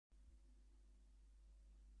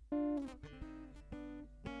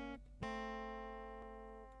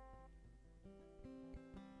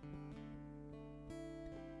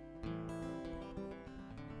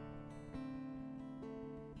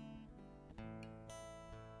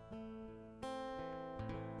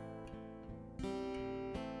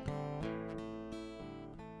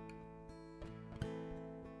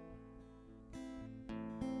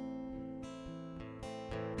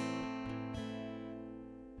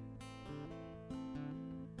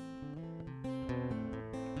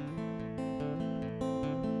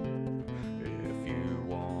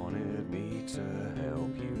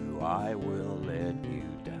I will let you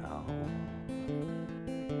down.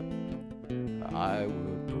 I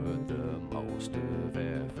would put the most of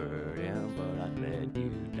effort in, but I let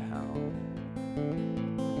you down.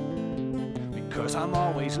 Because I'm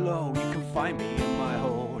always low, you can find me in my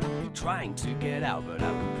hole, trying to get out, but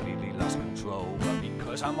I've completely lost control. But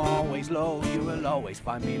because I'm always low, you will always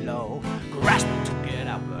find me low, grasping to get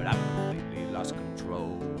out, but I've completely lost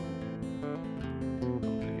control.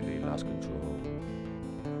 Completely lost control.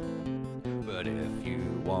 But if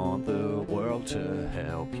you want the world to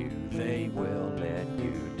help you, they will let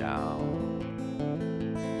you down.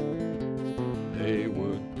 They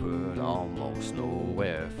would put almost no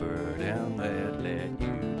effort and they'd let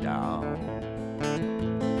you down.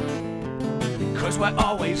 Because we're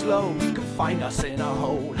always low, you can find us in a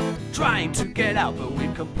hole, trying to get out, but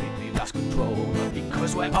we've completely lost control.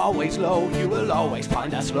 Because we're always low, you will always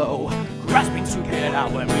find us low, grasping to get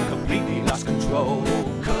out when we've completely lost control.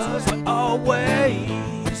 Because we're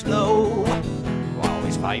always low, we're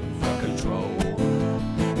always fighting for control.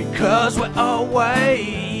 Because we're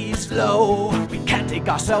always low, we can't dig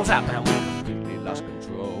ourselves out and we've completely lost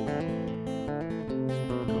control.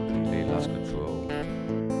 Completely lost control.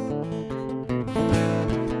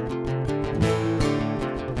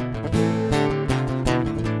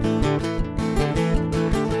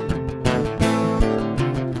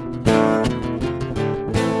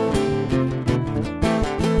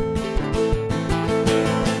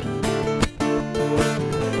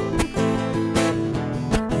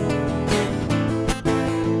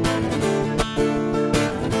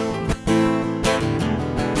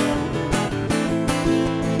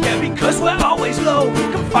 Because we're always low,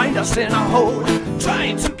 you can find us in a hole,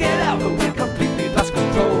 trying to get out, but we're completely lost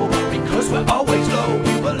control. Because we're always low,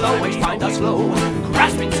 you will always find us low,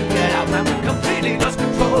 grasping to get out, man, we're completely lost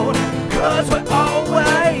control. Because we're